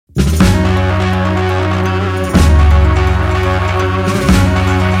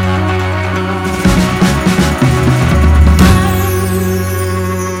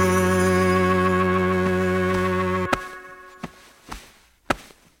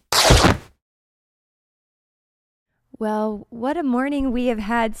Well, what a morning we have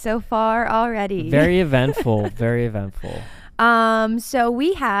had so far already. Very eventful. Very eventful. So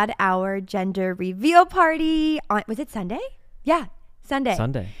we had our gender reveal party on, was it Sunday? Yeah, Sunday.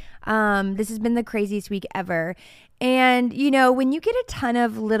 This has been the craziest week ever. And, you know, when you get a ton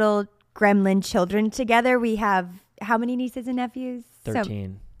of little gremlin children together, we have how many nieces and nephews?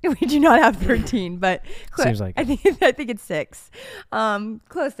 13. We do not have 13, but Seems like I think it's 6.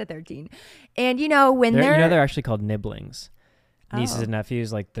 Close to 13. And, you know, when they're actually called nibblings. Nieces Oh. and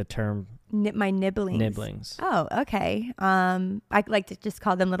nephews, like the term my nibblings. nibblings. Oh, okay. I like to just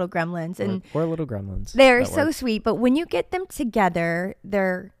call them little gremlins. And Or little gremlins. they're That so works. sweet, but when you get them together,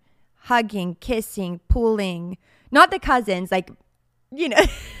 they're hugging, kissing, pulling. Not the cousins, like, you know,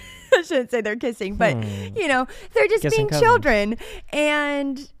 I shouldn't say they're kissing, but, you know, they're just Kissing being cousins. children.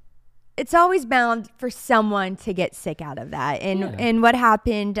 And it's always bound for someone to get sick out of that. And what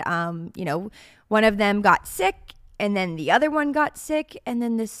happened, you know, one of them got sick, and then the other one got sick. And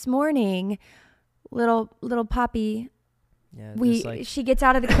then this morning, little Poppy, Yeah, she gets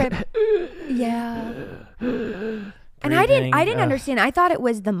out of the crib. Yeah. And I breathing. didn't understand. I thought it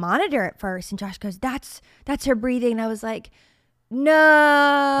was the monitor at first. And Josh goes, that's her breathing. And I was like,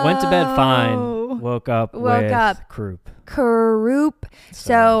 no. Went to bed fine. Woke up with croup.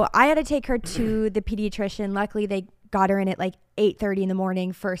 So I had to take her to the pediatrician. Luckily, they got her in at like 8:30 in the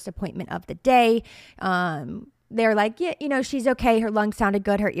morning, first appointment of the day. They're like, yeah, you know, she's okay. Her lungs sounded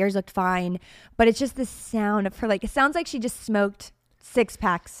good. Her ears looked fine. But it's just the sound of her. Like, it sounds like she just smoked 6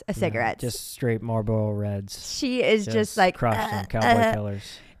 packs of cigarettes. Just straight Marlboro Reds. She is just like crushed them, cowboy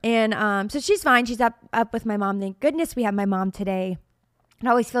killers. And so she's fine. She's up with my mom. Thank goodness we have my mom today. It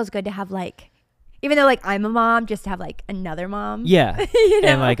always feels good to have, like, even though, like, I'm a mom, just to have, like, another mom. Yeah. You know?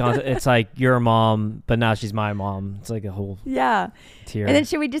 And, like, it's like your mom, but now she's my mom. It's like a whole tier. And then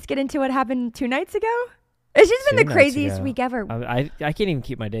should we just get into what happened 2 nights ago? It's just been the 2 nights craziest ago. week ever. I can't even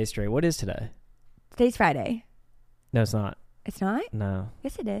keep my day straight. What is today? Today's Friday. No, it's not. It's not? No.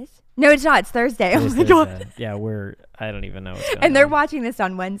 Yes, it is. No, it's not. It's Thursday. It Oh is my God. Thursday. Yeah, I don't even know what's going on. And they're watching this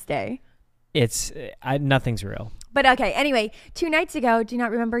on Wednesday. Nothing's real. But okay, anyway, 2 nights ago, do you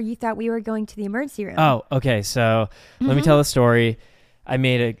not remember you thought we were going to the emergency room? Oh, okay. So let me tell the story. I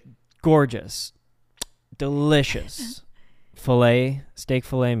made a gorgeous, delicious steak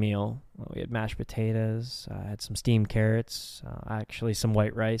filet meal. We had mashed potatoes. I had some steamed carrots, actually some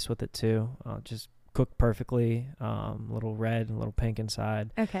white rice with it too. Just cooked perfectly. A little red and a little pink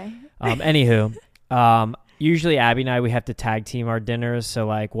inside. Okay. Anywho, usually Abby and I, we have to tag team our dinners. So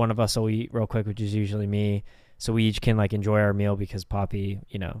like one of us will eat real quick, which is usually me. So we each can like enjoy our meal because Poppy,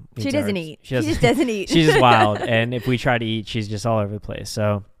 you know, She doesn't eat. She just doesn't eat. She's just wild. And if we try to eat, she's just all over the place.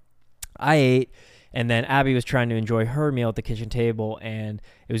 So I ate. And then Abby was trying to enjoy her meal at the kitchen table, and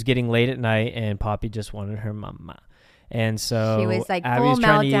it was getting late at night, and Poppy just wanted her mama. And so she was like Abby full was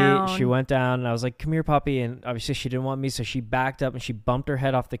trying meltdown. to eat. She went down, and I was like, come here, Poppy. And obviously she didn't want me, so she backed up, and she bumped her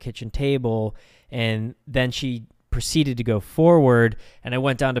head off the kitchen table, and then she proceeded to go forward, and I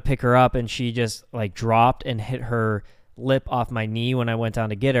went down to pick her up, and she just like dropped and hit her lip off my knee when I went down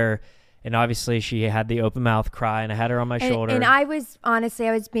to get her. And obviously she had the open mouth cry, and I had her on my shoulder. And I was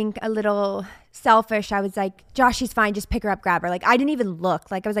being a little selfish. I was like, Josh, she's fine. Just pick her up, grab her. Like, I didn't even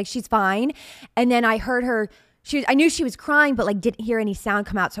look. Like, I was like, she's fine. And then I heard her. I knew she was crying, but like didn't hear any sound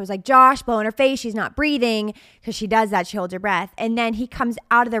come out. So I was like, Josh, blow in her face. She's not breathing, because she does that. She holds her breath. And then he comes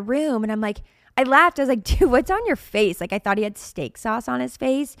out of the room, and I'm like, I laughed. I was like, dude, what's on your face? Like, I thought he had steak sauce on his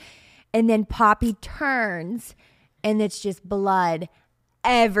face. And then Poppy turns, and it's just blood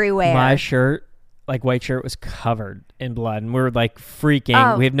everywhere. My shirt, like white shirt, was covered in blood, and we're like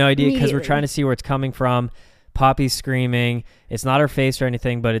freaking. We have no idea because we're trying to see where it's coming from. Poppy's screaming. It's not her face or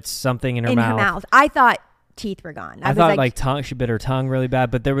anything, but it's something in her mouth. I thought teeth were gone. I thought like tongue. She bit her tongue really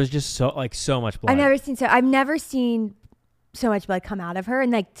bad, but there was just so much blood. I've never seen so much blood come out of her,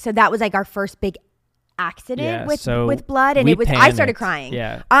 and like so that was like our first big accident with blood, and I started crying.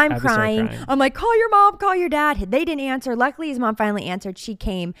 Yeah, I'm crying. I'm like, call your mom, call your dad. They didn't answer. Luckily, his mom finally answered. She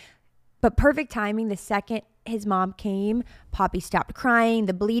came, but perfect timing. The second his mom came, Poppy stopped crying.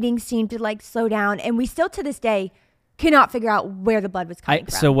 The bleeding seemed to like slow down, and we still to this day cannot figure out where the blood was coming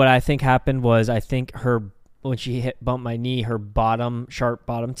from. So what I think happened was, I think when she bumped my knee, her sharp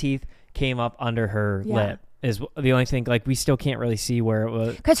bottom teeth came up under her lip. Is the only thing, like, we still can't really see where it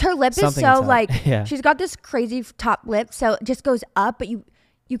was, because her lip is so like she's got this crazy top lip, so it just goes up, but you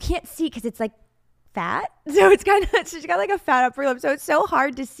can't see because it's like fat, so it's kind of she's got like a fat upper lip, so it's so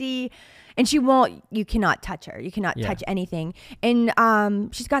hard to see. And you cannot touch her, you cannot touch anything, and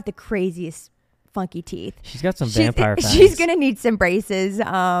she's got the craziest funky teeth. She's got some vampire fangs. She's gonna need some braces,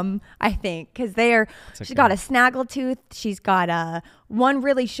 I think, because she's got a snaggle tooth. She's got one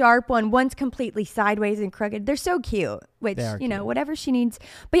really sharp one. One's completely sideways and crooked. They're so cute, which, whatever she needs.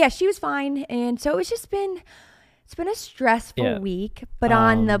 But yeah, she was fine. And so it's been a stressful week. But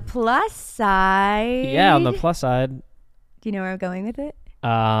on the plus side. Yeah, on the plus side. Do you know where I'm going with it?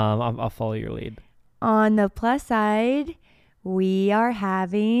 I'll follow your lead. On the plus side, we are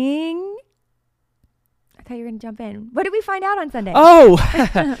having... I thought you were going to jump in. What did we find out on Sunday? Oh!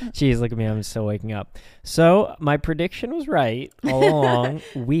 Jeez, look at me. I'm still waking up. So my prediction was right all along.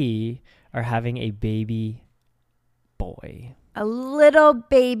 We are having a baby boy. A little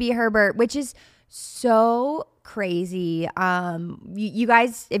baby Herbert, which is so crazy. You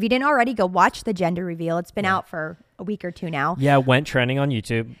guys, if you didn't already, go watch the gender reveal. It's been out for a week or two now. Yeah, it went trending on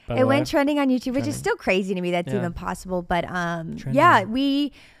YouTube. It went trending on YouTube, which is still crazy to me that's even possible. But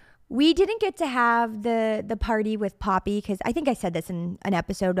we didn't get to have the party with Poppy because I think I said this in an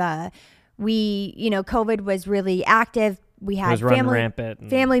episode. COVID was really active. We had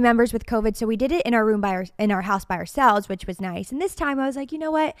family members with COVID, so we did it in our room in our house by ourselves, which was nice. And this time I was like, you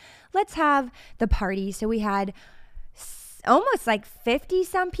know what? Let's have the party. So we had almost like 50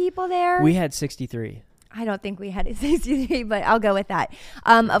 some people there. We had 63. I don't think we had 63, but I'll go with that.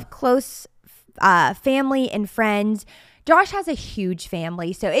 Of close family and friends. Josh has a huge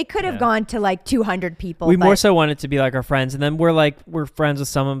family, so it could have gone to like 200 people. We more so wanted to be like our friends, and then we're friends with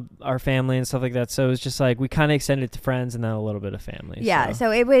some of our family and stuff like that. So it was just like we kind of extended it to friends and then a little bit of family. Yeah,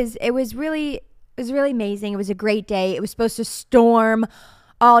 so it was really amazing. It was a great day. It was supposed to storm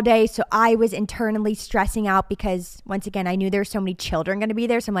all day, so I was internally stressing out because once again I knew there were so many children going to be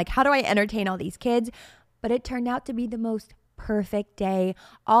there. So I'm like, how do I entertain all these kids? But it turned out to be the most perfect day.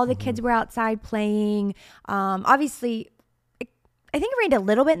 All the kids were outside playing. Obviously, I think it rained a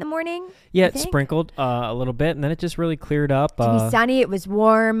little bit in the morning. Yeah, it sprinkled a little bit, and then it just really cleared up. It was sunny. It was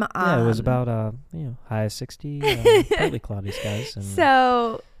warm. Yeah, it was about high of 60, partly cloudy skies. And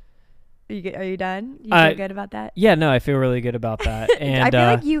so, are you done? You feel good about that? Yeah, no, I feel really good about that. And I feel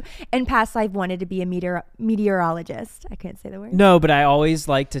like you, in past life, wanted to be a meteorologist. I couldn't say the word. No, but I always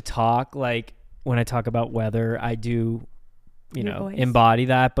like to talk like. When I talk about weather, I do, embody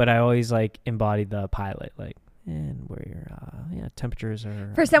that, but I always embody the pilot, and where your temperatures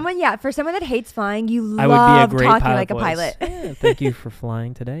are. For someone that hates flying, you I love would be a great talking pilot like a voice. pilot. Yeah, thank you for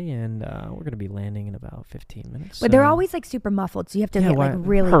flying today, and we're going to be landing in about 15 minutes. But they're always super muffled, so you have to get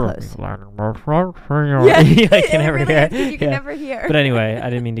really close. I can never hear. You can never hear. But anyway, I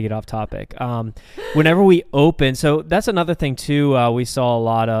didn't mean to get off topic. Whenever we open, so that's another thing too. We saw a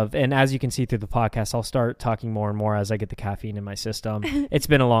lot of, and as you can see through the podcast, I'll start talking more and more as I get the caffeine in my system. It's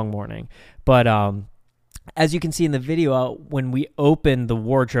been a long morning, but as you can see in the video, when we opened the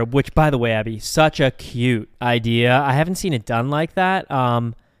wardrobe, which, by the way, Abby, such a cute idea. I haven't seen it done like that.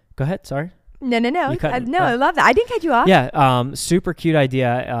 Go ahead. Sorry. No. I love that. I didn't cut you off. Yeah. Super cute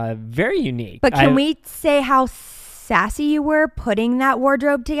idea. Very unique. But can we say how sassy you were putting that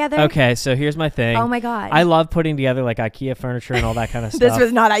wardrobe together? Okay, so here's my thing. Oh my God. I love putting together IKEA furniture and all that kind of stuff. This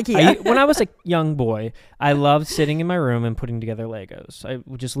was not IKEA. When I was a young boy, I loved sitting in my room and putting together Legos. I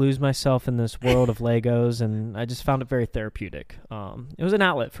would just lose myself in this world of Legos, and I just found it very therapeutic. It was an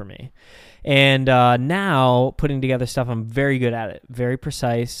outlet for me. And now putting together stuff, I'm very good at it, very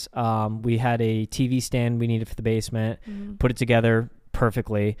precise. We had a TV stand we needed for the basement, put it together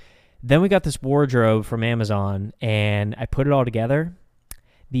perfectly. Then we got this wardrobe from Amazon, and I put it all together.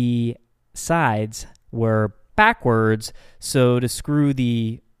 The sides were backwards, so to screw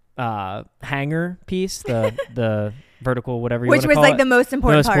the hanger piece, the vertical, whatever you want to call it. Which was the most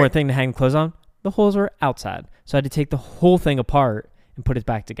important part. Thing to hang clothes on. The holes were outside, so I had to take the whole thing apart and put it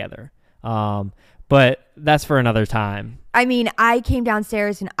back together. But that's for another time. I mean, I came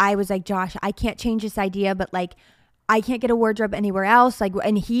downstairs, and I was like, Josh, I can't change this idea, but I can't get a wardrobe anywhere else.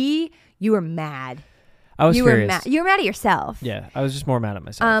 You were mad. I was furious. You were mad at yourself. Yeah, I was just more mad at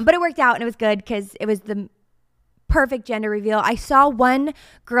myself. But it worked out and it was good because it was the perfect gender reveal. I saw one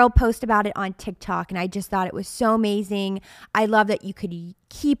girl post about it on TikTok and I just thought it was so amazing. I love that you could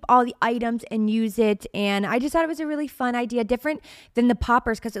keep all the items and use it. And I just thought it was a really fun idea, different than the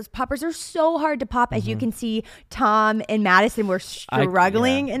poppers, because those poppers are so hard to pop. As you can see, Tom and Madison were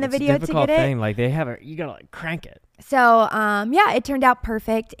struggling in the video to get it. Thing. They have it, you gotta crank it. So it turned out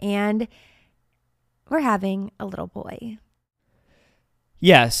perfect, and we're having a little boy.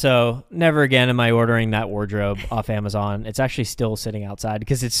 Yeah, so never again am I ordering that wardrobe off Amazon. It's actually still sitting outside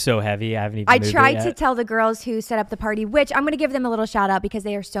because it's so heavy. I haven't even moved it tried yet. to tell the girls who set up the party, which I'm going to give them a little shout out because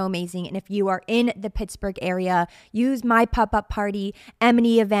they are so amazing. And if you are in the Pittsburgh area, use my pop-up party,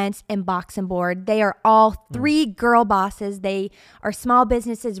 M&E Events, and Box and Board. They are all 3 girl bosses. They are small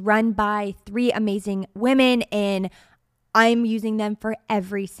businesses run by 3 amazing women, and I'm using them for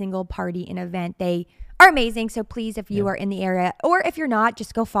every single party and event. They are amazing. So please, if you are in the area, or if you're not,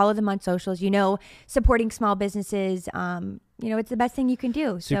 just go follow them on socials. Supporting small businesses, it's the best thing you can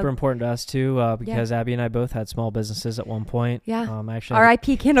do. Super important to us too, because Abby and I both had small businesses at one point. Yeah. Actually,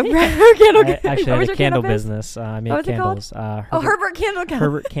 R.I.P. Candle. I actually had a candle business. I made candles. Herbert Candle Co.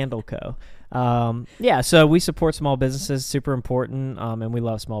 Herbert Candle Co. So we support small businesses, super important, and we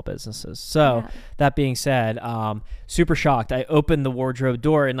love small businesses. So that being said, super shocked. I opened the wardrobe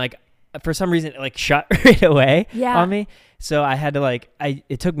door and for some reason it shut right away on me. So I had to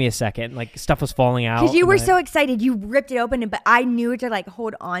it took me a second. Stuff was falling out. Because you were so excited. You ripped it open, but I knew to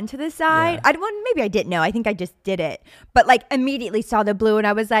hold on to the side. Yeah. Maybe I didn't know. I think I just did it. But immediately saw the blue and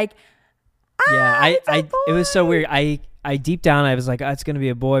I was like, it was so weird. I deep down I was like, it's going to be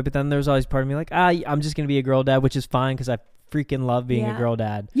a boy. But then there's always part of me I'm just going to be a girl dad, which is fine because I freaking love being a girl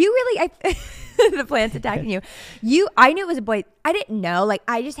dad. You really, the plant's attacking you. I knew it was a boy. I didn't know.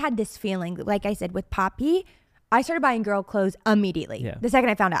 I just had this feeling. Like I said, with Poppy, I started buying girl clothes immediately. Yeah. The second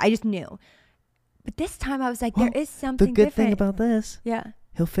I found out, I just knew. But this time I was like, there is something different. The good different. thing about this,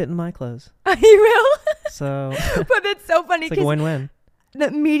 he'll fit in my clothes. He will? So. But it's so funny because it's like a win-win.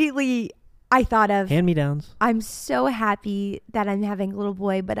 Immediately I thought of. Hand-me-downs. I'm so happy that I'm having a little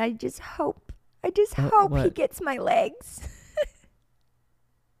boy, but I just hope he gets my legs.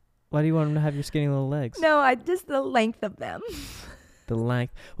 Why do you want him to have your skinny little legs? No, just the length of them. The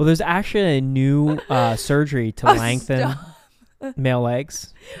length. Well, there's actually a new surgery to lengthen male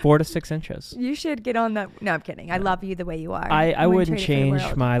legs 4 to 6 inches. You should get on that. No, I'm kidding. I love you the way you are. I wouldn't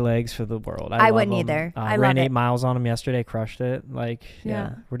change my legs for the world. I wouldn't either. I ran 8 miles on them yesterday. Crushed it. We're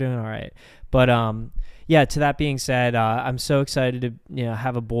doing all right. But to that being said, I'm so excited to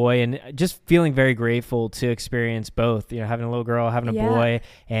have a boy and just feeling very grateful to experience both. Having a little girl, having a boy,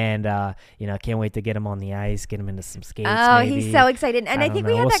 and can't wait to get him on the ice, get him into some skates. Oh, maybe. He's so excited, and I think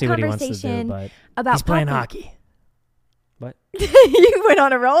we had that conversation about he's playing hockey. What? You went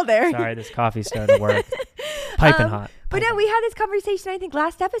on a roll there. Sorry, this coffee's starting to work. Piping hot. But no, we had this conversation, I think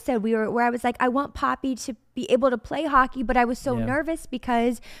last episode, where I was like, I want Poppy to be able to play hockey, but I was so nervous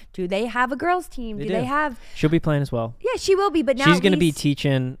because do they have a girls team? Do they have? She'll be playing as well. Yeah, she will be, but now she's going to be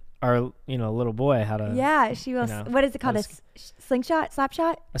teaching our little boy how to. Yeah, she will. What is it called? A slingshot, slap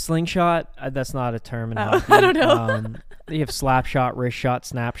shot? A slingshot? That's not a term in hockey. I don't know. You have slap shot, wrist shot,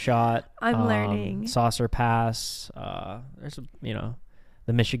 snap shot. I'm learning. Saucer pass. There's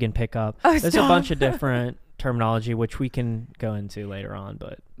the Michigan pickup. There's a bunch of different terminology which we can go into later on,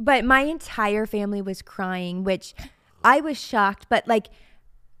 but my entire family was crying, which I was shocked, but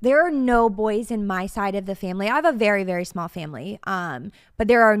there are no boys in my side of the family. I have a very, very small family, but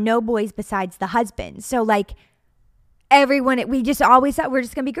there are no boys besides the husband. So everyone, we just always thought we're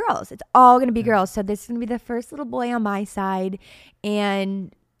just gonna be girls. It's all gonna be girls. So this is gonna be the first little boy on my side,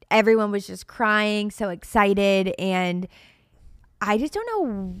 and everyone was just crying, so excited, and I just don't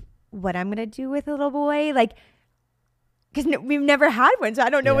know what I'm gonna do with a little boy, because we've never had one, so I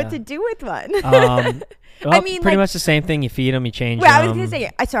don't know what to do with one. Well, I mean, pretty much the same thing. You feed them, you change them. I was gonna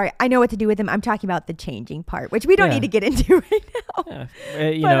say, sorry, I know what to do with them. I'm talking about the changing part, which we don't need to get into right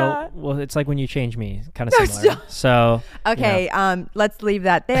now. Well, it's like when you change me, kind of similar. So okay, let's leave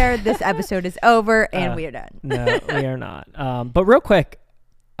that there. This episode is over, and we are done. No, we are not. But real quick,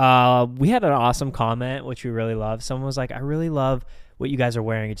 we had an awesome comment which we really love. Someone was like, "I really love what you guys are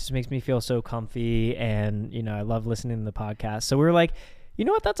wearing. It just makes me feel so comfy, and I love listening to the podcast." So we were like, you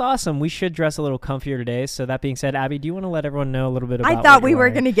know what? That's awesome. We should dress a little comfier today. So that being said, Abby, do you want to let everyone know a little bit about I thought we were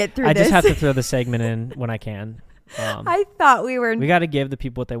going to get through this. I just have to throw the segment in when I can. I thought we were. We got to give the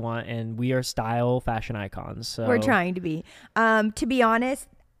people what they want, and we are style fashion icons. So we're trying to be. To be honest,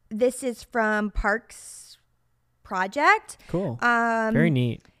 this is from Parks Project. Cool. Very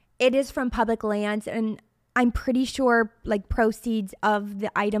neat. It is from Public Lands, and I'm pretty sure proceeds of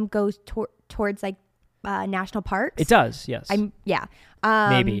the item goes towards national parks. It does, yes.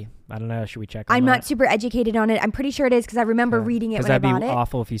 Maybe. I don't know. Should we check on I'm that? not super educated on it. I'm pretty sure it is because I remember reading it when I bought it. Because that'd be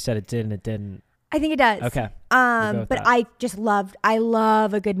awful if you said it did and it didn't. I think it does. Okay. But I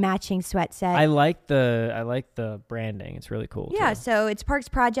love a good matching sweat set. I like the branding. It's really cool. Yeah, too. So it's Parks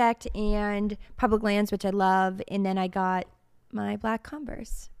Project and Public Lands, which I love, and then I got my black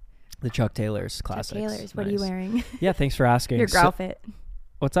Converse. The Chuck Taylor's classics. Chuck Taylor's. What are you wearing? Yeah, thanks for asking. Your girl fit.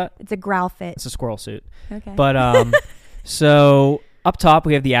 What's that? It's a growl fit. It's a squirrel suit. Okay. But so up top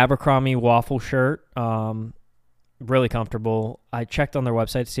we have the Abercrombie waffle shirt. Really comfortable. I checked on their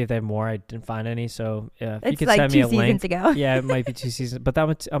website to see if they have more. I didn't find any. So if you It's could like send me 2 a seasons link. ago. Yeah, it might be 2 seasons, but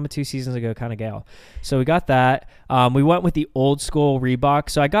I'm a 2 seasons ago kind of gal. So we got that. We went with the old school Reebok.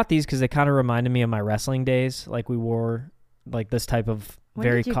 So I got these because they kind of reminded me of my wrestling days. Like we wore like this type of When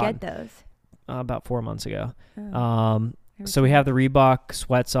very did you cotton. get those? About 4 months ago. Oh. So we have the Reebok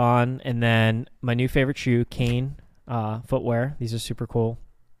sweats on, and then my new favorite shoe, Kane footwear. These are super cool.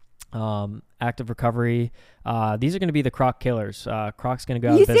 Active Recovery. These are going to be the Croc killers. Croc's going to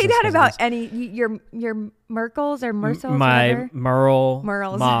go out You of business. say that 'cause of about these. any your Merkles or Mercels? My whatever? Merles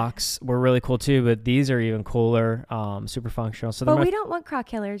Merles. were really cool too, but these are even cooler, super functional. So But they're we don't want Croc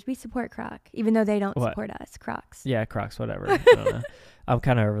killers. We support Croc, even though they don't What? support us. Crocs. yeah, Crocs, whatever. I don't know. I'm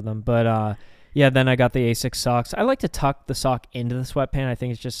kind of over them, but yeah. Then I got the Asics socks. I like to tuck the sock into the sweatpant. I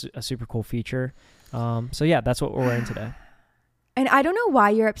think it's just a super cool feature. So yeah, that's what we're wearing today. And I don't know why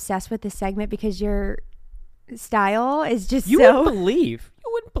you're obsessed with this segment because your style is just You so.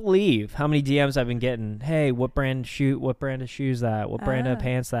 wouldn't believe how many DMs I've been getting. Hey, what brand of shoes that? What brand of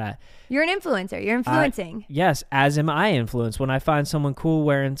pants that? You're an influencer. You're influencing. Yes, as am I influenced. When I find someone cool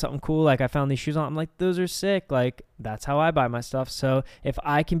wearing something cool, like I found these shoes on, I'm like, those are sick. Like that's how I buy my stuff. So if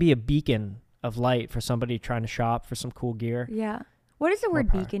I can be a beacon of light for somebody trying to shop for some cool gear, Yeah. What does the word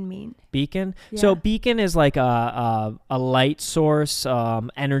power. beacon mean? beacon. Yeah. So beacon is like a light source,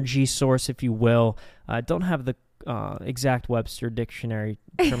 energy source, if you will. I don't have the exact Webster dictionary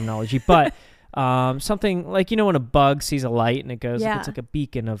terminology, but something like, when a bug sees a light and it goes, Yeah. it's like a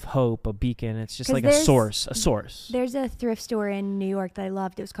beacon of hope, a beacon. It's just 'Cause like a there's- source. There's a thrift store in New York that I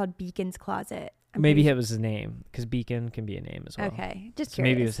loved. It was called Beacon's Closet. I'm Maybe pretty it was his name, because beacon can be a name as well. Okay. Just So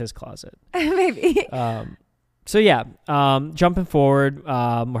maybe it curious. was his closet. Maybe. So yeah, jumping forward,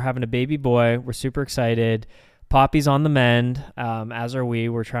 we're having a baby boy. We're super excited. Poppy's on the mend, as are we.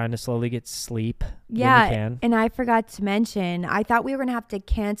 We're trying to slowly get sleep when we Yeah, can. and I forgot to mention, I thought we were going to have to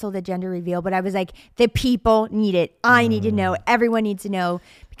cancel the gender reveal, but I was like, the people need it. I need to know. Everyone needs to know.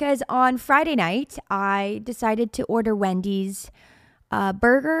 Because on Friday night, I decided to order Wendy's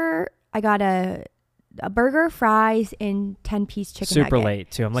burger. I got a burger, fries, and 10-piece chicken Super nugget.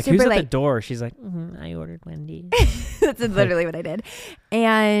 late, too. I'm like, Super who's at the late. door? She's like, I ordered Wendy's. That's literally what I did.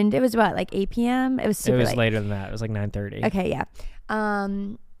 And it was what, like 8 p.m.? It was super It was late. later than that. It was like 9:30. Okay, yeah.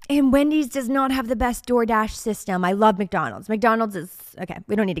 And Wendy's does not have the best DoorDash system. I love McDonald's. McDonald's is, okay,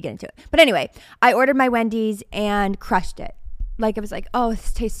 we don't need to get into it. But anyway, I ordered my Wendy's and crushed it. Like, I was like, oh,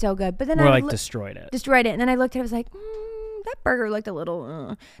 this tastes so good. But then We're I like destroyed it. destroyed it. And then I looked at it, I was like, that burger looked a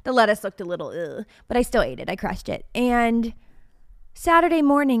little, the lettuce looked a little, but I still ate it. I crushed it. And Saturday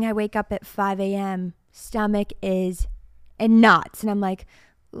morning, I wake up at 5 a.m. Stomach is in knots. And I'm like,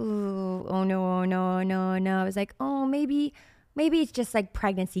 ooh, oh no, oh no, oh no, oh no. I was like, oh, maybe it's just like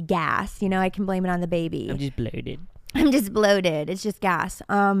pregnancy gas. I can blame it on the baby. I'm just bloated. I'm just bloated. It's just gas.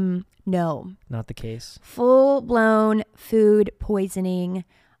 No. Not the case. Full blown food poisoning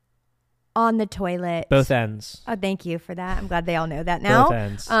on the toilet. Both ends. Oh, thank you for that. I'm glad they all know that now. Both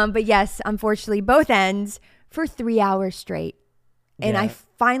ends. But yes, unfortunately, both ends for 3 hours straight. And Yeah. I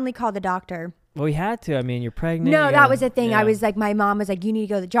finally called the doctor. Well, we had to. I mean, you're pregnant. No, you that gotta- was the thing. yeah. I was like, my mom was like, you need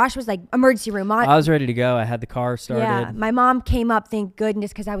to go. Josh was like, emergency room. I was ready to go. I had the car started. Yeah, my mom came up, thank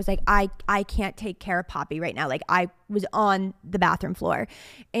goodness, because I was like, I can't take care of Poppy right now. Like, I was on the bathroom floor.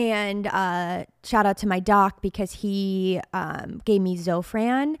 And shout out to my doc because he gave me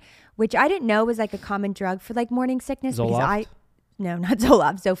Zofran, which I didn't know was like a common drug for like morning sickness. Zoloft? No, not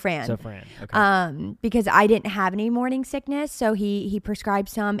Zoloft, Zofran. Zofran. Okay. Because I didn't have any morning sickness, so he prescribed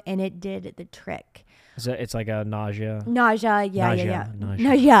some, and it did the trick. So it's like a nausea. Nausea, yeah.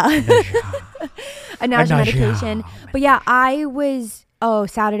 Nausea. A nausea nausea. medication. But yeah,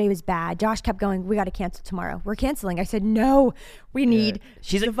 Saturday was bad. Josh kept going, we got to cancel tomorrow. We're canceling. I said, no, we need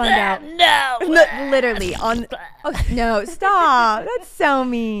She's to like, find out. Literally on. Oh, no, stop. That's so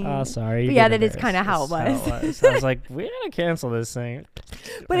mean. Oh, sorry. But You yeah, get that is embarrassed. kind of how it That's was. I was like, we gotta cancel this thing.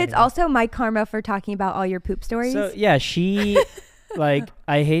 But it's also my karma for talking about all your poop stories. So yeah, she like,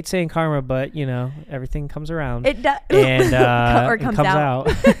 I hate saying karma, but everything comes around. It does. And Or it comes comes out.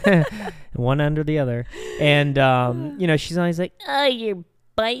 out. One under the other. And she's always like, Oh, you're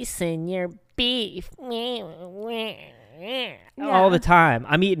bison, you're beef. all the time.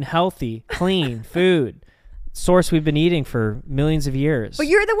 I'm eating healthy, clean food. Source we've been eating for millions of years. But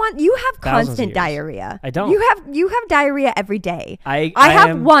you're the one. You have Thousands of constant years. diarrhea. I don't. You have diarrhea every day. I have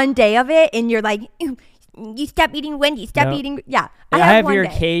am- one day of it, and you're like, you stop eating Wendy's. Stop No. eating. Yeah, I have one your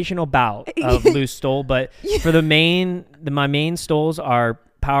day. occasional bout of loose stool, but for my main stoles are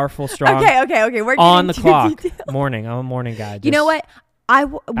powerful, strong. Okay. We're On the getting too clock. detailed. Morning. I'm a morning guy. You know what?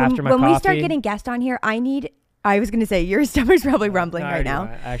 after my when we start coffee- getting guests on here, I was going to say your stomach's probably rumbling No, I right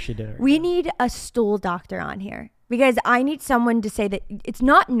already- now. I actually did it. We need a stool doctor on here because I need someone to say that it's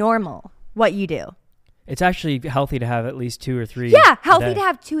not normal what you do. It's actually healthy to have at least 2 or 3. Yeah, a healthy day. to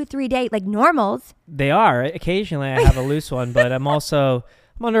have 2 or 3 days, like normals. They are. Occasionally I have a loose one, but I'm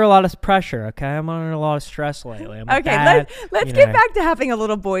under a lot of pressure, okay? I'm under a lot of stress lately. I'm a Okay, dad, let's you get know. back to having a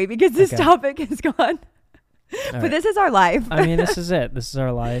little boy because this Okay. topic is gone. All But right. this is our life. I mean, this is it. This is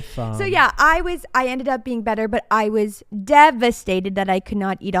our life. So yeah, I ended up being better, but I was devastated that I could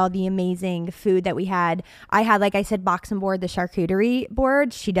not eat all the amazing food that we had. I had, like I said, box and board, the charcuterie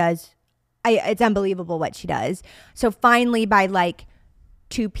board. She does. It's unbelievable what she does. So finally by like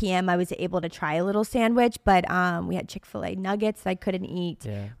 2 p.m. I was able to try a little sandwich, but we had Chick-fil-A nuggets I couldn't eat.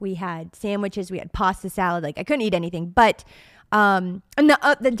 Yeah. We had sandwiches, we had pasta salad. Like I couldn't eat anything. But and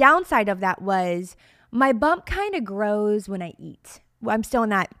the downside of that was my bump kind of grows when I eat. I'm still in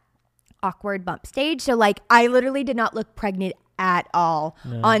that awkward bump stage. So like I literally did not look pregnant at all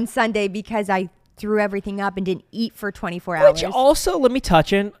on Sunday because I threw everything up and didn't eat for 24 hours. Which also, let me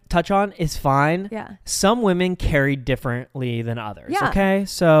touch on, is fine. Yeah. Some women carry differently than others. Yeah. Okay.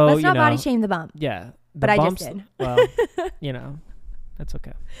 So, Let's not body shame the bump. Yeah. The But I just bumps, did. Well, that's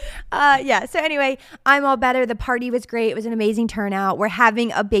okay. Yeah. So anyway, I'm all better. The party was great. It was an amazing turnout. We're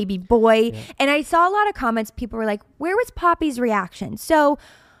having a baby boy. Yeah. And I saw a lot of comments. People were like, where was Poppy's reaction? So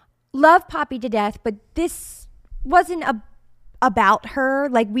love Poppy to death, but this wasn't about her.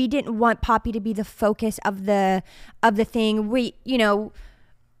 Like we didn't want Poppy to be the focus of the thing.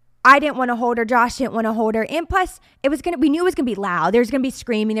 I didn't want to hold her. Josh didn't want to hold her. And plus, we knew it was going to be loud. There was going to be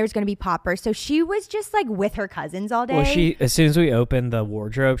screaming. There was going to be poppers. So she was just like with her cousins all day. Well, as soon as we opened the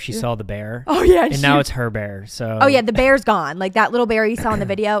wardrobe, she saw the bear. Oh, yeah. And now it's her bear. So. Oh, yeah. The bear's gone. Like that little bear you saw in the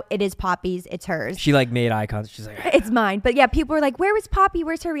video, it is Poppy's. It's hers. She like made eye contact. She's like, It's mine. But yeah, people were like, where was Poppy?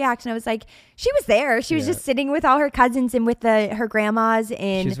 Where's her reaction? I was like, she was there. She was just sitting with all her cousins and with her grandmas.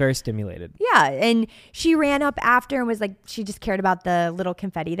 And she was very stimulated. yeah. And she ran up after and was like, she just cared about the little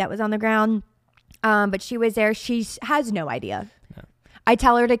confetti that was on the ground. But she was there. She has no idea. No. I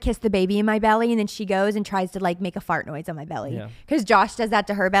tell her to kiss the baby in my belly, and then she goes and tries to like make a fart noise on my belly. Yeah. Because Josh does that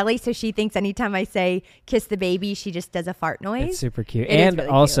to her belly, so she thinks anytime I say kiss the baby, she just does a fart noise. It's super cute. It is And really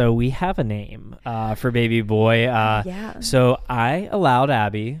also, we have a name for baby boy. Yeah. So I allowed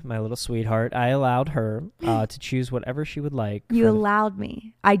Abby, my little sweetheart, I allowed her to choose whatever she would like. You for allowed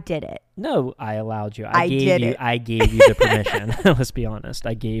me. I did it. No, I allowed you. I did it. I gave you the permission. Let's be honest.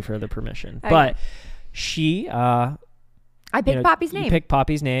 I gave her the permission. Okay. But she I picked Poppy's You name. picked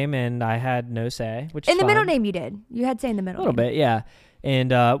Poppy's name, and I had no say, which In is the middle fine. name you did. You had say in the middle A little name. bit, yeah.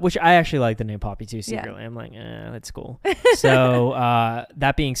 And which I actually like the name Poppy too secretly. I'm like, that's cool. So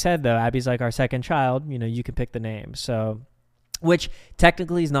that being said, though, Abby's like our second child. You can pick the name. So, which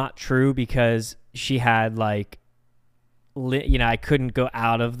technically is not true because she had like, I couldn't go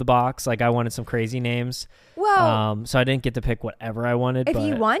out of the box. Like I wanted some crazy names. Well, So I didn't get to pick whatever I wanted. if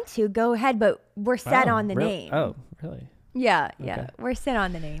you want to, go ahead, but we're set Oh, on the really? name. Oh, really? Yeah. Okay. We're set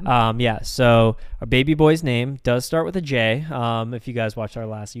on the name. Yeah. So our baby boy's name does start with a J. If you guys watched our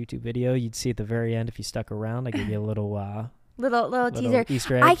last YouTube video, you'd see at the very end, if you stuck around, I gave you a little little teaser.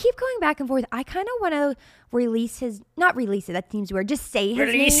 Easter egg. I keep going back and forth. I kind of want to not release it. That seems weird. Just say his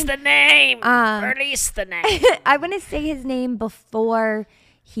Release name. the name. Um, Release the name. I want to say his name before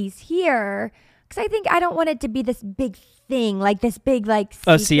he's here because I don't want it to be this big thing, like this big like.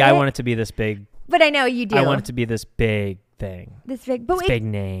 Oh, see, I secret. want it to be this big. But I know you do. I want it to be this big thing. this big, but This big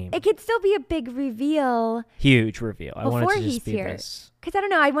name. it could still be a big reveal Huge reveal. I want it before to he's just be here. this Because I don't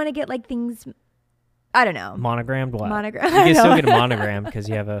know. I want to get like things. I don't know. monogrammed. What? Monogram. You can I still know. get a monogram because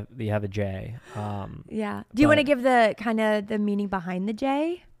you have a J. Yeah. Do you want to but- give the kind of the meaning behind the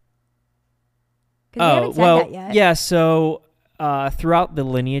J? 'Cause we Oh haven't said well, that yet. yeah. So throughout the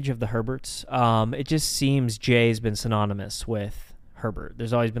lineage of the Herberts, it just seems J's been synonymous with Herbert.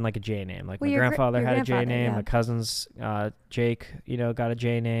 There's always been like a J name. Like Well, my your grandfather had a J grandfather, name. yeah. My cousin's Jake, got a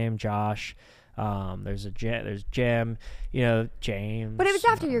J name. Josh. There's a J. There's Jim. James. But it was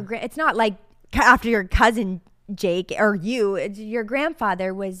after your it's not like after your cousin Jake or you. Your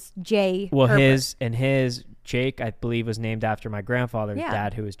grandfather was J. Well, Herbert. his Jake, I believe, was named after my grandfather's Yeah.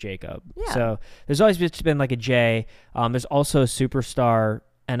 dad, who was Jacob. Yeah. So there's always just been like a J. There's also a superstar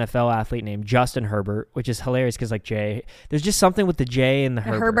NFL athlete named Justin Herbert, which is hilarious because like J, there's just something with the J and the The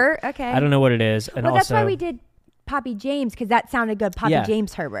Herbert. Herbert. Okay. I don't know what it is. And Well, that's also, why we did Poppy James because that sounded good. Poppy Yeah.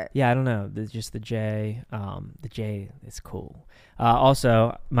 James Herbert. Yeah, I don't know. Just the J. The J is cool.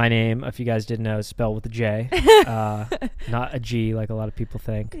 Also, my name, if you guys didn't know, is spelled with a J, not a G like a lot of people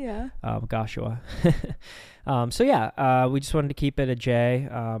think. Yeah. Goshua. So yeah, we just wanted to keep it a J.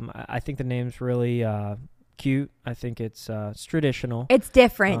 I think the name's really cute. I think it's traditional. It's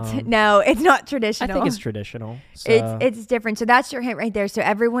different. No, it's not traditional. I think it's traditional. So. It's different. So that's your hint right there. So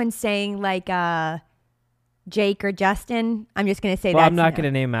everyone's saying like Jake or Justin. I'm just gonna say that. Well, I'm not gonna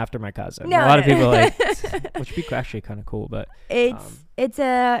name him after my cousin. No, a lot of no. people like, which would be actually kind of cool, but it's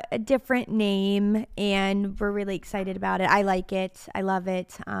a different name, and we're really excited about it. I like it. I love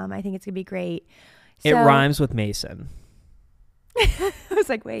it. I think it's gonna be great. it rhymes with Mason. I was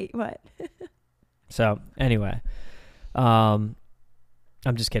like, wait, what? So anyway, I'm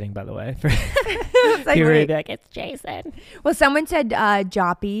just kidding, by the way. I was like, You wait. were Like, it's Jason. Well, someone said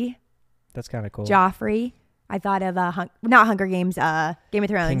Joppy, That's kind of cool. Joffrey. I thought of not Hunger Games, Game of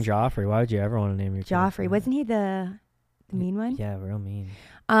Thrones. King Joffrey. Why would you ever want to name your kid after Joffrey. him? Wasn't he the mean one? Yeah, real mean.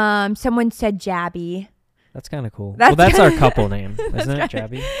 Someone said Jabby. That's kind of cool. That's That's our kinda- couple name, isn't it,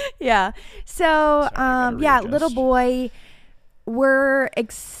 Jabby? Yeah. So, gotta yeah, readjust. little boy, we're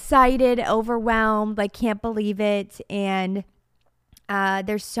excited, overwhelmed, like can't believe it. And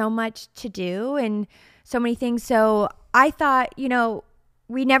there's so much to do and so many things. So I thought,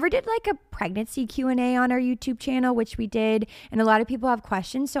 we never did like a pregnancy Q&A on our YouTube channel, which we did. And a lot of people have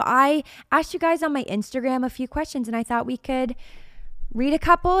questions. So I asked you guys on my Instagram a few questions and I thought we could read a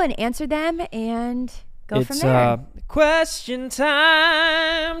couple and answer them and go from there. Question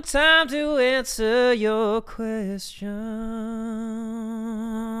time to answer your questions.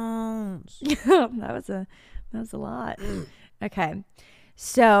 that was a lot. Okay.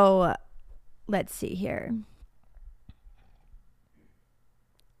 So let's see here.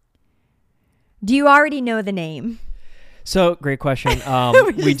 Do you already know the name? So great question.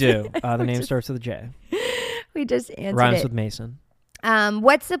 We do. The name just- starts with a J. We just answered Rhymes it. with Mason.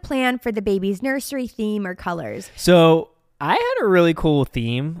 What's the plan for the baby's nursery theme or colors? So I had a really cool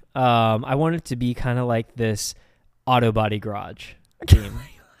theme. I wanted it to be kind of like this auto body garage theme.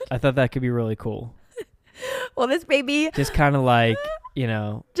 I thought that could be really cool. Well, this baby, Just kind of like,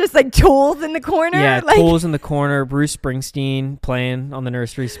 just like tools in the corner. yeah, like, tools in the corner, Bruce Springsteen playing on the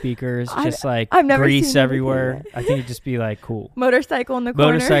nursery speakers, just like I've never grease seen anything everywhere. like that. I think it'd just be like cool. motorcycle in the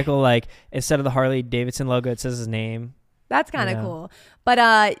corner. Motorcycle, like instead of the Harley Davidson logo, it says his name. That's kind of Yeah. cool.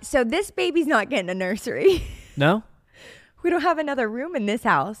 But so this baby's not getting a nursery. No? We don't have another room in this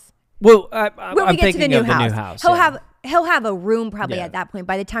house. Well, When I'm we get to the thinking new of house, the new house. he'll have a room probably Yeah. at that point.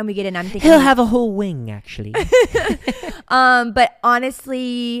 By the time we get in, I'm thinking He'll have a whole wing, actually. But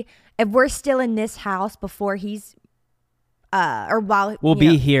honestly, if we're still in this house before he's, or while We'll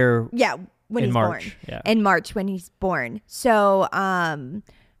be here yeah, when in he's March. born, Yeah. in March when he's born. So,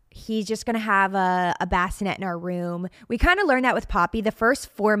 he's just gonna have a bassinet in our room. We kind of learned that with Poppy. The first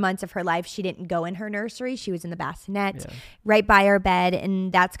 4 months of her life, she didn't go in her nursery. She was in the bassinet Yeah. right by our bed,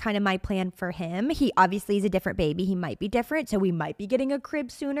 and that's kind of my plan for him. He obviously is a different baby. He might be different, so we might be getting a crib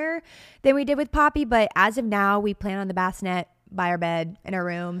sooner than we did with Poppy. But as of now, we plan on the bassinet by our bed in our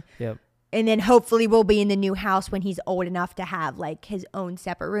room. Yep. And then hopefully we'll be in the new house when he's old enough to have like his own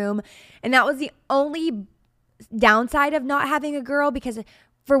separate room. And that was the only downside of not having a girl, because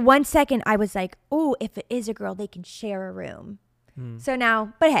for 1 second I was like, oh, if it is a girl, they can share a room. So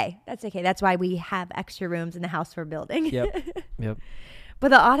now, but hey, that's okay. That's why we have extra rooms in the house we're building. Yep. Yep. But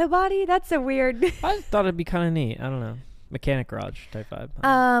the auto body, that's so weird. I thought it'd be kind of neat. I don't know. Mechanic garage type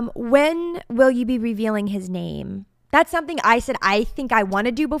vibe. When will you be revealing his name? That's something I said I think I want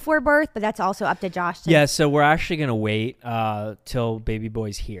to do before birth, but that's also up to Josh. Yeah, so we're actually going to wait till baby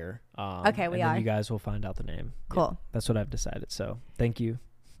boy's here. Okay, we and are. then you guys will find out the name. Cool. Yeah, that's what I've decided. So thank you.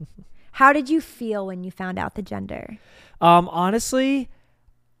 How did you feel when you found out the gender? Honestly,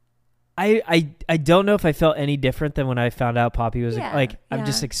 I don't know if I felt any different than when I found out Poppy was Yeah, I'm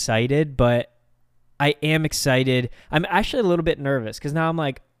just yeah. excited, but I am excited. I'm actually a little bit nervous because now I'm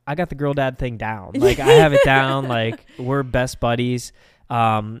like, I got the girl dad thing down. Like I have it down. Like we're best buddies.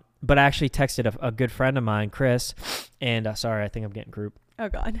 But I actually texted a good friend of mine, Chris, and sorry, I think I'm getting group. Oh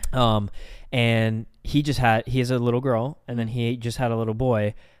God. And he has a little girl, and then he just had a little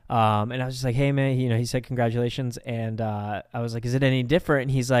boy. And I was just like, hey man, he said congratulations, and I was like, is it any different?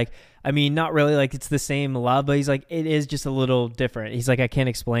 And he's like, I mean, not really, like it's the same love, but he's like, it is just a little different. He's like, I can't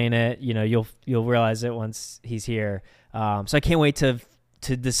explain it. You'll realize it once he's here. So I can't wait to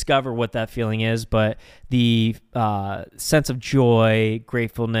discover what that feeling is, but the sense of joy,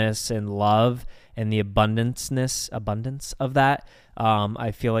 gratefulness, and love, and the abundance of that,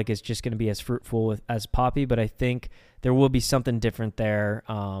 I feel like it's just going to be as fruitful as Poppy. But I think there will be something different there,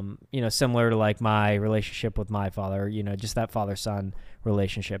 similar to like my relationship with my father, just that father-son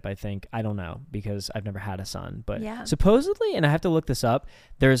relationship. I don't know, because I've never had a son, but supposedly, and I have to look this up,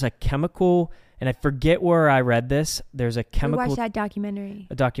 there's a chemical, and I forget where I read this. There's a chemical. We watched that documentary.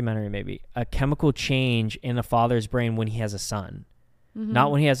 A documentary, maybe. A chemical change in a father's brain when he has a son.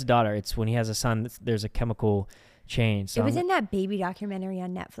 Not when he has a daughter. It's when he has a son. There's a chemical change. So it was in that baby documentary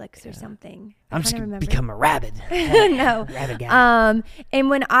on Netflix or something. I'm just gonna become a rabbit. No. Rabbit guy. And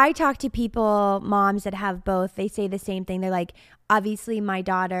when I talk to people, moms that have both, they say the same thing. They're like, obviously my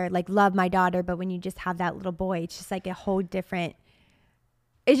daughter, like, love my daughter, but when you just have that little boy, it's just like a whole different.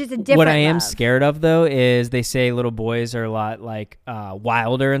 It's just a different. What I am love. scared of, though, is they say little boys are a lot like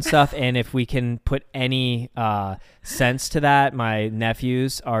wilder and stuff. And if we can put any sense to that, my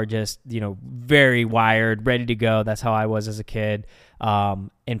nephews are just, very wired, ready to go. That's how I was as a kid. And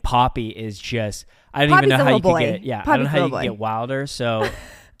Poppy is just, I don't even know how you could get. Yeah, I don't know how you could get wilder. So,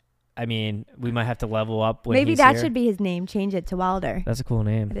 I mean, we might have to level up. When Maybe he's that here. should be his name. Change it to Wilder. That's a cool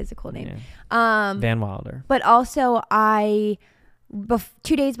name. It is a cool name. Yeah. Van Wilder. But also,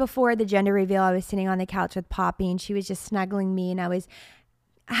 2 days before the gender reveal, I was sitting on the couch with Poppy, and she was just snuggling me, and I was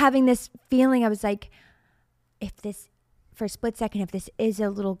having this feeling. I was like, for a split second, if this is a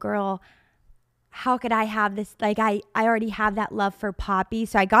little girl, how could I have this? Like, I already have that love for Poppy.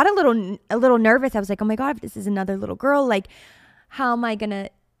 So I got a little nervous. I was like, oh my God, if this is another little girl, like, how am I going to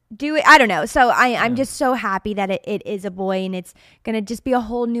do it? I don't know. So I'm just so happy that it is a boy, and it's going to just be a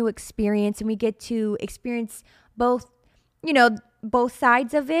whole new experience. And we get to experience both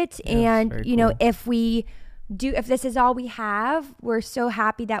sides of it. And, cool. if this is all we have, we're so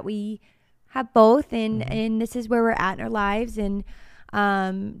happy that we have both. And this is where we're at in our lives. And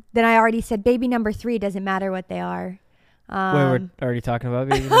then I already said baby number 3, doesn't matter what they are. Wait, we're already talking about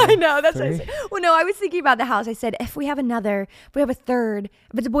baby number I know, that's 3? what I said. Well, no, I was thinking about the house. I said, if we have a third,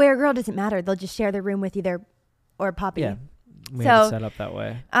 if it's a boy or girl, it doesn't matter. They'll just share the room with either or Poppy. Yeah, we have it set up that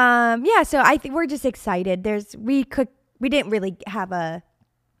way. So I think we're just excited. We didn't really have a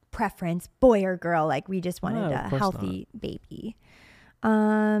preference, boy or girl. Like, we just wanted a healthy baby.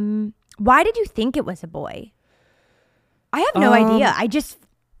 Why did you think it was a boy? I have no idea.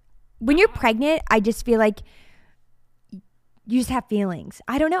 When you're pregnant, I just feel like you just have feelings.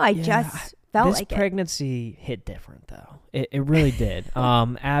 I don't know. I just felt like this pregnancy hit different, though. It really did.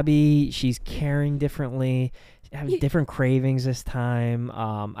 Abby, she's caring differently. Having different cravings this time.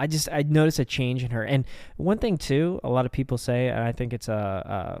 I noticed a change in her. And one thing too, a lot of people say, and I think it's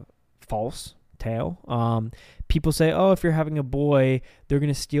a false tale. People say, oh, if you're having a boy, they're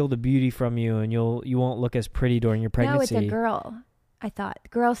gonna steal the beauty from you, and you won't look as pretty during your pregnancy. No, it's a girl. I thought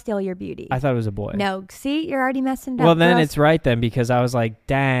girls steal your beauty. I thought it was a boy. No, see, you're already messing up. Well, then it's right then, because I was like,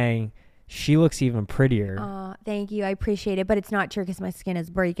 dang, she looks even prettier. Thank you. I appreciate it, but it's not true because my skin is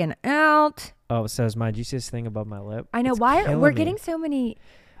breaking out. Oh, it says my juiciest thing above my lip. I know. It's Why we're me. getting so many?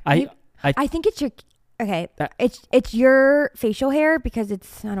 I think it's your. Okay, it's your facial hair, because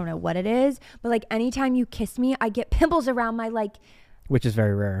I don't know what it is, but like anytime you kiss me, I get pimples around my which is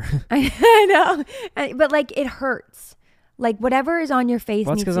very rare. I know, but like it hurts. Like whatever is on your face.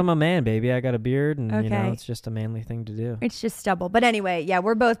 Well, it's because I'm a man, baby. I got a beard, and okay. It's just a manly thing to do. It's just stubble. But anyway, yeah,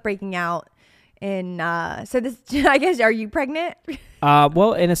 we're both breaking out. And so this, I guess, are you pregnant?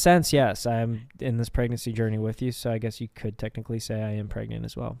 Well, in a sense, yes. I'm in this pregnancy journey with you, so I guess you could technically say I am pregnant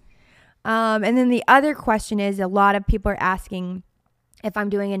as well. And then the other question is, a lot of people are asking if I'm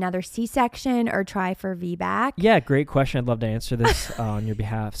doing another C-section or try for VBAC. Yeah, great question. I'd love to answer this on your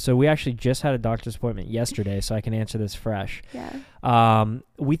behalf. So we actually just had a doctor's appointment yesterday, so I can answer this fresh. Yeah.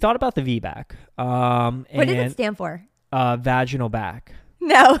 We thought about the VBAC. What does it stand for? Vaginal back.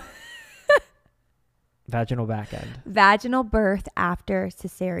 No. Vaginal back end. Vaginal birth after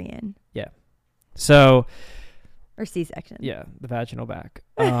cesarean. Yeah. So. Or C-section. Yeah, the vaginal back.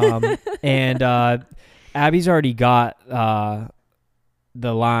 And Abby's already got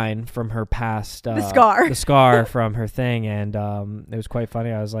the line from her past. The scar. The scar from her thing. And it was quite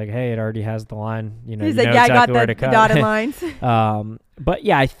funny. I was like, hey, it already has the line. He's like, yeah, exactly, I got the dotted lines. But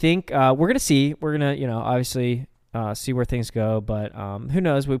yeah, I think we're going to see. We're going to, obviously see where things go. But who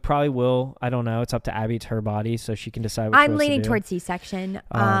knows? We probably will. I don't know. It's up to Abby. It's her body. So she can decide what I'm leaning towards C-section.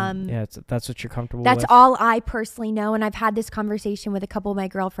 Yeah, that's what you're comfortable with. That's all I personally know. And I've had this conversation with a couple of my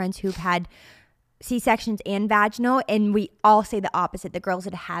girlfriends who've had C-sections and vaginal, and we all say the opposite. The girls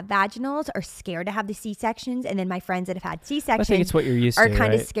that have vaginals are scared to have the C-sections, and then my friends that have had C-sections, I think it's what you're used are to,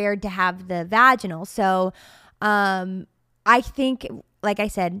 kind of right? scared to have the vaginal. So I think, like I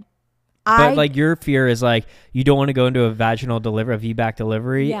said, But like your fear is like you don't want to go into a vaginal delivery, a VBAC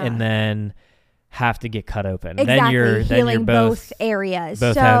delivery, and then have to get cut open. Exactly. Then Healing you're both areas.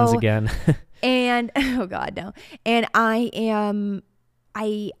 Both ends again. And oh God, no. And I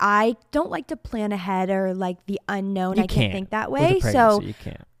don't like to plan ahead or like the unknown. I can't think that way. So you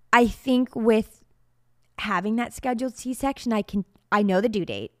can't. I think with having that scheduled C-section, I know the due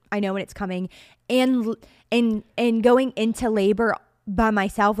date. I know when it's coming, and going into labor by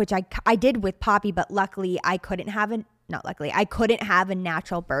myself, which I did with Poppy, but luckily I couldn't have I couldn't have a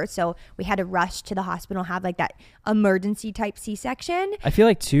natural birth. So we had to rush to the hospital and have like that emergency type C-section. I feel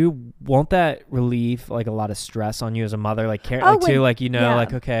like too, won't that relieve like a lot of stress on you as a mother? Like,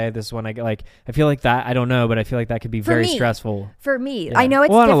 like, okay, this is when I get like, I feel like that, I don't know, but I feel like that could be very stressful. For me, yeah. I know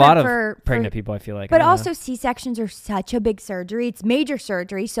it's different a lot of pregnant people, I feel like. But also C-sections are such a big surgery. It's major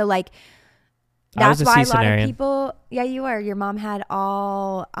surgery. So like, that's why a lot of people, yeah, you are. Your mom had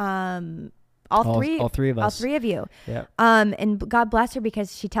all three of us. All three of you. Yeah. And God bless her,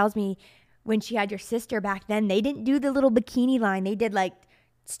 because she tells me when she had your sister back then, they didn't do the little bikini line. They did like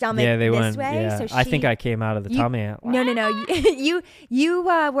stomach this way. Yeah. So I think I came out of the tummy. No. You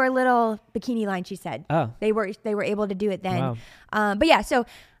were a little bikini line, she said. Oh. They were able to do it then. Wow. But yeah, so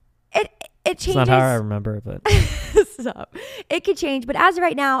it changes. It's not how I remember it, but so it could change. But as of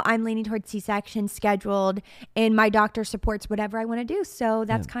right now, I'm leaning towards C-section scheduled, and my doctor supports whatever I want to do. So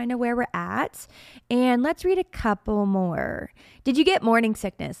that's kind of where we're at. And let's read a couple more. Did you get morning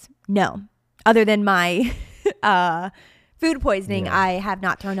sickness? No. Other than my food poisoning, I have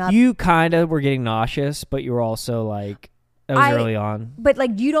not thrown up. You kind of were getting nauseous, but you were also like, that was early on. But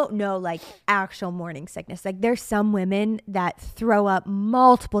like, you don't know like actual morning sickness. Like there's some women that throw up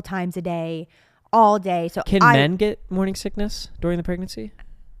multiple times a day, all day. So can men get morning sickness during the pregnancy?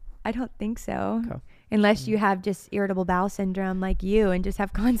 I don't think so. Okay. Unless you have just irritable bowel syndrome like you and just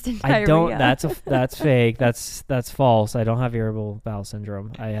have constant diarrhea. I don't. That's fake. That's false. I don't have irritable bowel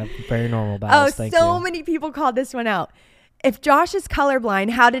syndrome. I have very normal bowels. So many people called this one out. If Josh is colorblind,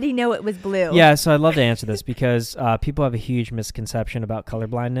 how did he know it was blue? Yeah, so I'd love to answer this because people have a huge misconception about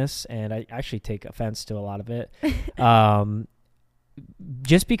colorblindness, and I actually take offense to a lot of it.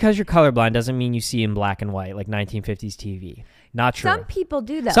 Just because you're colorblind doesn't mean you see in black and white like 1950s TV. Not true. Some people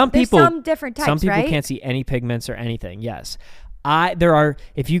do, though. Some different types, some people right? can't see any pigments or anything. Yes.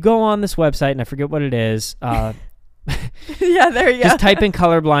 If you go on this website, and I forget what it is. Yeah, there you go. Just type in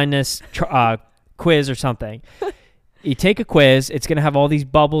colorblindness quiz or something. You take a quiz, it's going to have all these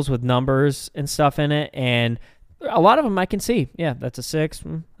bubbles with numbers and stuff in it, and a lot of them I can see. Yeah, that's a 6,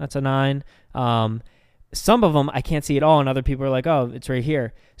 that's a 9. Some of them I can't see at all, and other people are like, oh, it's right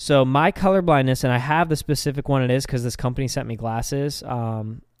here. So my colorblindness, and I have the specific one it is because this company sent me glasses,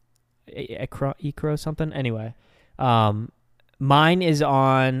 Ecro something. Anyway, mine is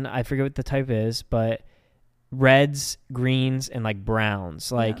on, I forget what the type is, but reds, greens, and like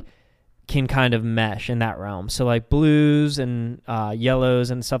browns. Can kind of mesh in that realm. So like blues and yellows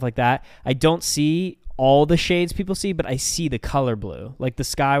and stuff like that. I don't see all the shades people see, but I see the color blue. Like the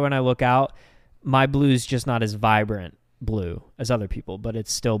sky when I look out, my blue is just not as vibrant blue as other people, but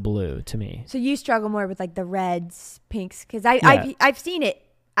it's still blue to me. So you struggle more with like the reds, pinks, because I've seen it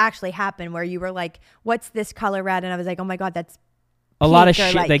actually happen where you were like, what's this color red? And I was like, oh my God, that's a lot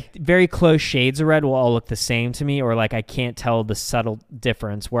of like very close shades of red will all look the same to me, or like I can't tell the subtle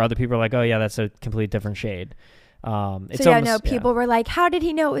difference where other people are like, oh yeah, that's a complete different shade. People were like, how did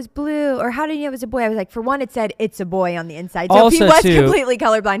he know it was blue, or how did he know it was a boy? I was like, for one, it said it's a boy on the inside, so if he was completely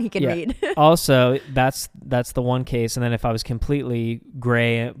colorblind, he could read. Also, that's the one case. And then if I was completely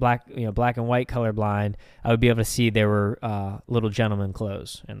gray, black and white colorblind, I would be able to see there were little gentleman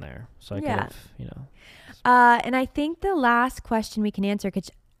clothes in there, so I could have And I think the last question we can answer,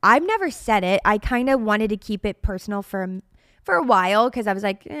 because I've never said it, I kind of wanted to keep it personal for a while, because I was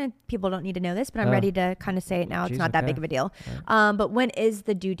like, people don't need to know this, but I'm ready to kind of say it now. It's not that big of a deal. Right. But when is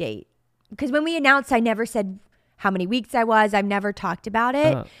the due date? Because when we announced, I never said how many weeks I was. I've never talked about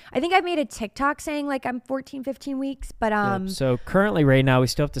it. I think I made a TikTok saying like I'm 14, 15 weeks, but So currently right now, we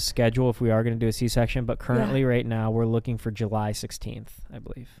still have to schedule if we are going to do a C-section, but currently right now we're looking for July 16th, I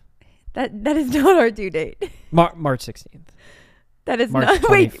believe. That is not our due date. March 16th. That is March not.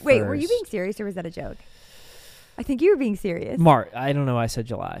 21st. Wait, were you being serious or was that a joke? I think you were being serious. I don't know why I said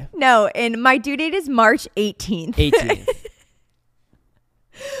July. No, and my due date is March 18th. 18th.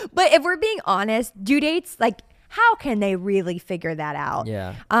 But if we're being honest, due dates, like, how can they really figure that out?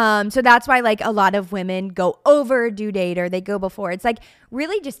 Yeah. So that's why like a lot of women go over a due date or they go before. It's like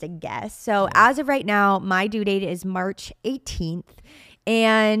really just a guess. So as of right now, my due date is March 18th.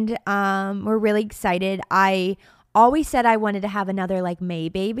 And we're really excited. I always said I wanted to have another like May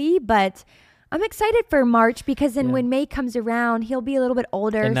baby, but I'm excited for March because then when May comes around, he'll be a little bit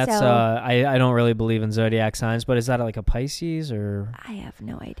older. And that's, so I don't really believe in zodiac signs, but is that like a Pisces or? I have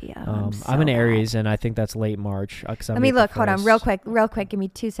no idea. I'm an Aries, and I think that's late March. Let me look. Hold on, real quick. Give me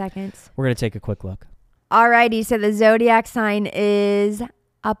 2 seconds. We're going to take a quick look. Alrighty, so the zodiac sign is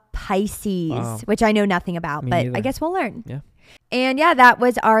a Pisces, which I know nothing about, but neither. I guess we'll learn. Yeah. And yeah, that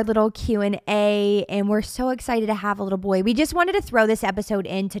was our little Q&A, and we're so excited to have a little boy. We just wanted to throw this episode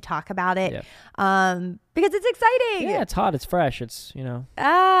in to talk about it because it's exciting. Yeah, it's hot. It's fresh. It's,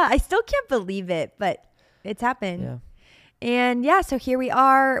 I still can't believe it, but it's happened. Yeah. And yeah, so here we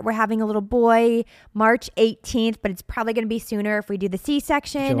are. We're having a little boy March 18th, but it's probably going to be sooner if we do the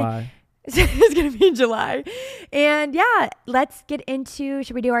C-section. July. It's going to be in July. And yeah, let's get into,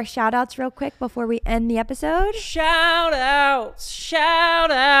 should we do our shout outs real quick before we end the episode? Shout outs.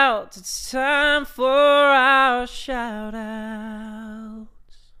 It's time for our shout outs.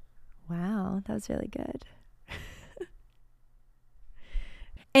 Wow, that was really good.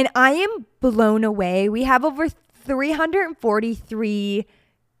 And I am blown away. We have over 343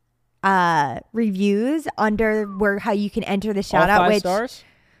 reviews under how you can enter the shout out. All 5 stars?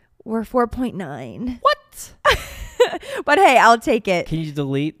 We're 4.9. What? But hey, I'll take it. Can you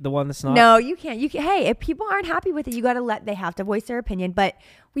delete the one that's not? No, you can't. Hey, if people aren't happy with it, they have to voice their opinion. But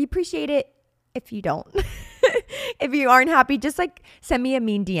we appreciate it if you don't. If you aren't happy, just like send me a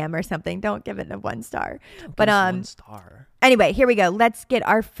mean DM or something. Don't give it a 1 star. But 1 star. Anyway, here we go. Let's get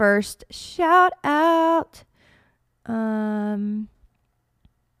our first shout out.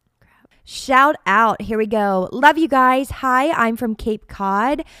 Shout out. Here we go. Love you guys. Hi, I'm from Cape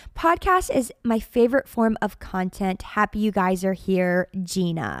Cod. Podcast is my favorite form of content. Happy you guys are here,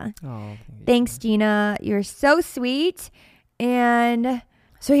 Gina. Oh, thanks, Gina. You're so sweet. And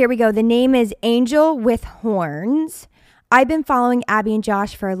so here we go. The name is Angel with Horns. I've been following Abby and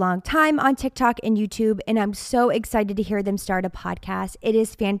Josh for a long time on TikTok and YouTube, and I'm so excited to hear them start a podcast. It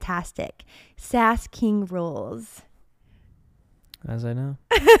is fantastic. Sass King rules. As I know.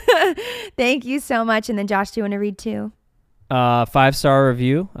 Thank you so much. And then Josh, do you want to read too? 5-star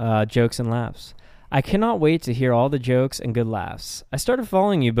review, jokes and laughs. I cannot wait to hear all the jokes and good laughs. I started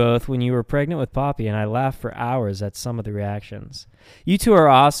following you both when you were pregnant with Poppy, and I laughed for hours at some of the reactions. You two are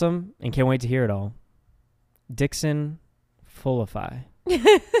awesome and can't wait to hear it all. Dixon Fullify.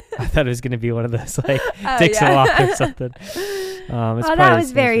 I thought it was going to be one of those like Dixon Lock or something. That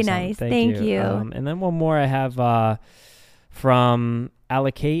was very nice. Thank you. And then one more I have from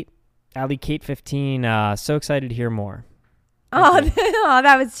Allocate 15. So excited to hear more.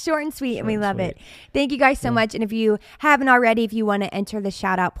 That was short and sweet, and we love it. Sweet. Thank you guys so much. And if you haven't already, if you want to enter the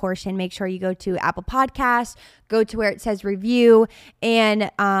shout out portion, make sure you go to Apple Podcasts, go to where it says review, and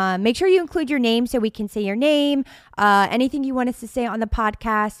make sure you include your name so we can say your name, anything you want us to say on the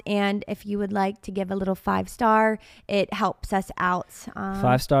podcast. And if you would like to give a little 5-star, it helps us out.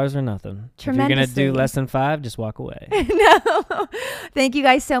 5 stars or nothing. If you're going to do less than 5, just walk away. No. Thank you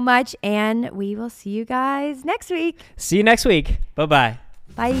guys so much. And we will see you guys next week. See you next week. Bye-bye.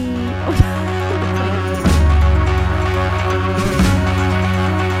 Bye.